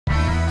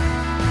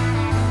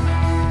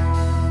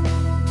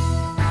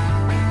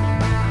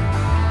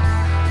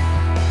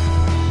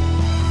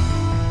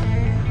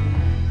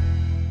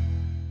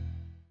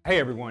Hey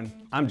everyone,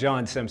 I'm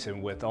Jon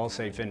Simpson with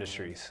Allsafe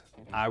Industries.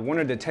 I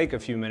wanted to take a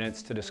few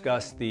minutes to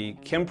discuss the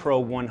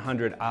ChemPro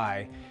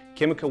 100i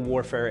chemical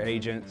warfare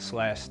agent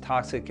 /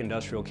 toxic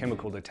industrial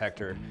chemical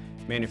detector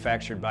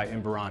manufactured by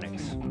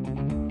Environics.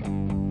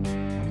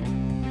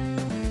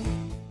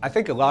 I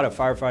think a lot of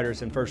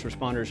firefighters and first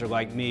responders are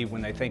like me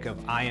when they think of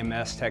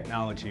IMS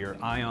technology or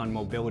ion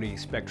mobility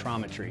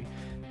spectrometry.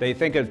 They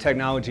think of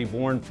technology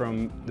born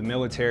from the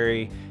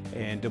military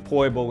and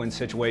deployable in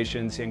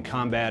situations in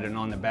combat and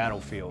on the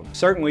battlefield.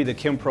 Certainly the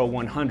ChemPro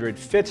 100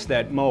 fits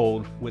that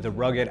mold with a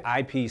rugged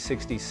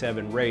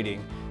IP67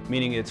 rating,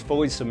 meaning it's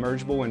fully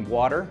submergible in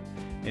water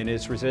and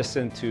it's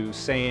resistant to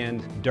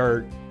sand,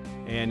 dirt,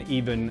 and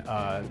even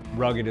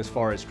rugged as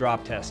far as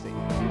drop testing.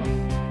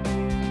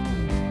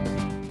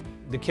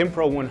 The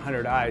ChemPro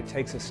 100i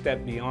takes a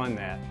step beyond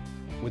that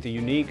with a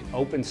unique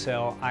open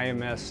cell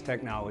IMS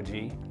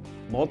technology,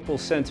 multiple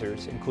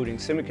sensors including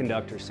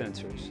semiconductor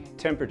sensors,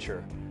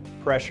 temperature,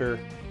 pressure,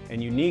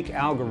 and unique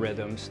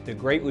algorithms that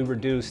greatly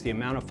reduce the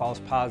amount of false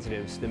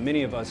positives that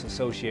many of us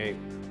associate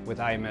with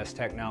IMS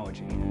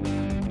technology.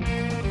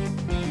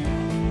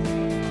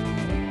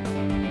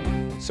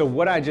 So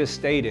what I just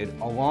stated,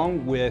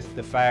 along with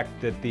the fact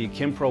that the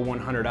ChemPro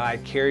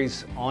 100i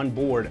carries on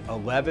board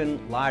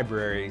 11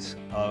 libraries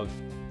of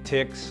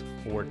TICs,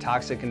 or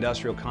toxic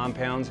industrial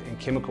compounds, and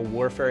chemical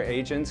warfare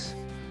agents,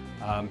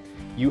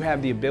 you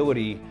have the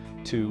ability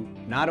to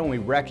not only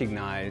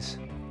recognize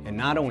and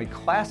not only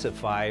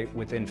classify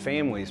within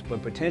families,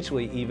 but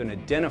potentially even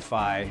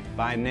identify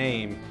by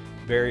name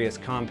various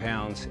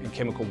compounds and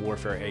chemical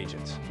warfare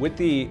agents. With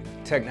the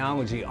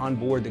technology on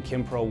board the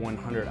ChemPro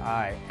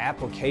 100i,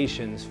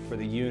 applications for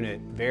the unit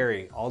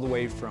vary all the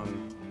way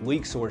from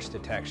leak source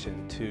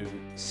detection to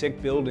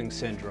sick building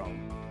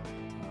syndrome,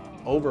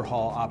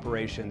 overhaul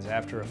operations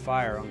after a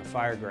fire on the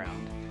fire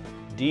ground,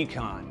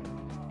 decon,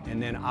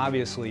 and then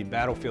obviously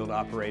battlefield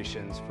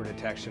operations for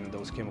detection of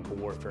those chemical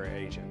warfare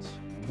agents.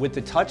 With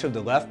the touch of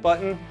the left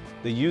button,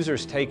 the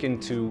user's taken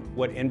to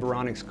what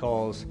Environics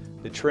calls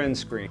the trend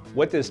screen.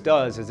 What this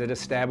does is it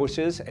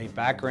establishes a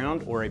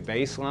background or a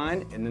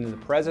baseline, and then in the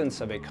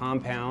presence of a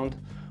compound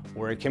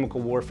or a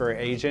chemical warfare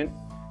agent,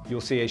 you'll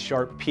see a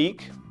sharp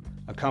peak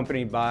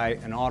accompanied by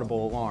an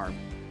audible alarm.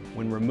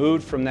 When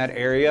removed from that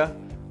area,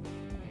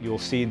 you'll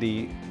see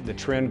the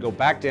trend go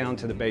back down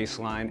to the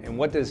baseline, and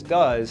what this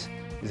does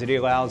is it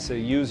allows the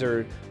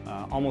user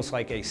almost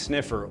like a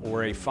sniffer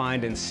or a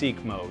find and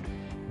seek mode.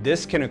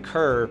 This can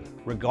occur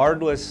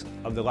regardless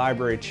of the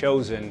library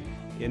chosen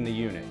in the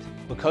unit.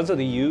 Because of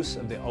the use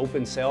of the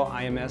open cell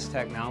IMS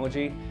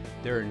technology,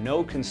 there are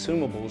no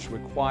consumables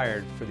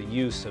required for the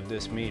use of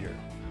this meter.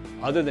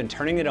 Other than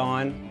turning it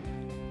on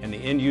and the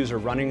end user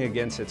running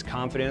against its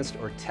confidence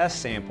or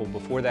test sample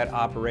before that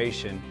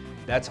operation,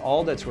 that's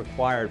all that's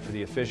required for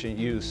the efficient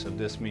use of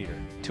this meter.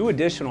 Two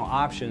additional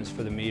options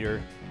for the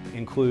meter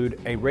include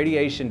a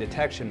radiation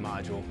detection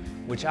module,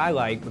 which I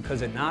like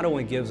because it not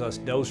only gives us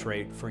dose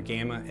rate for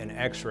gamma and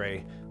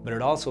X-ray, but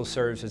it also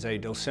serves as a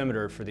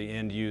dosimeter for the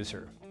end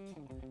user.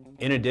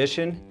 In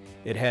addition,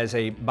 it has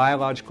a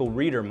biological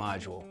reader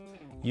module.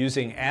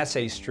 Using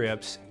assay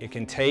strips, it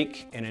can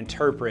take and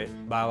interpret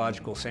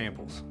biological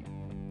samples.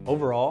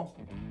 Overall,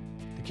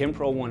 the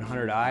ChemPro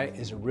 100i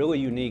is a really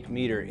unique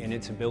meter in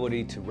its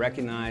ability to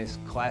recognize,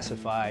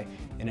 classify,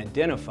 and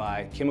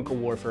identify chemical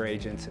warfare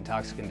agents and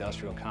toxic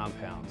industrial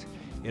compounds.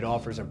 It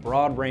offers a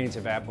broad range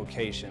of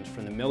applications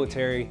from the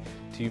military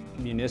to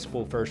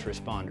municipal first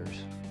responders.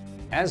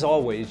 As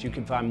always, you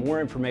can find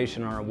more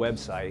information on our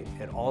website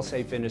at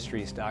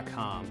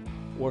allsafeindustries.com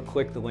or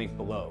click the link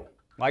below.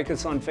 Like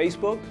us on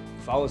Facebook,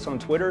 follow us on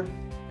Twitter,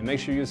 and make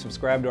sure you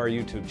subscribe to our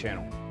YouTube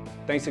channel.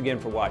 Thanks again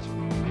for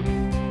watching.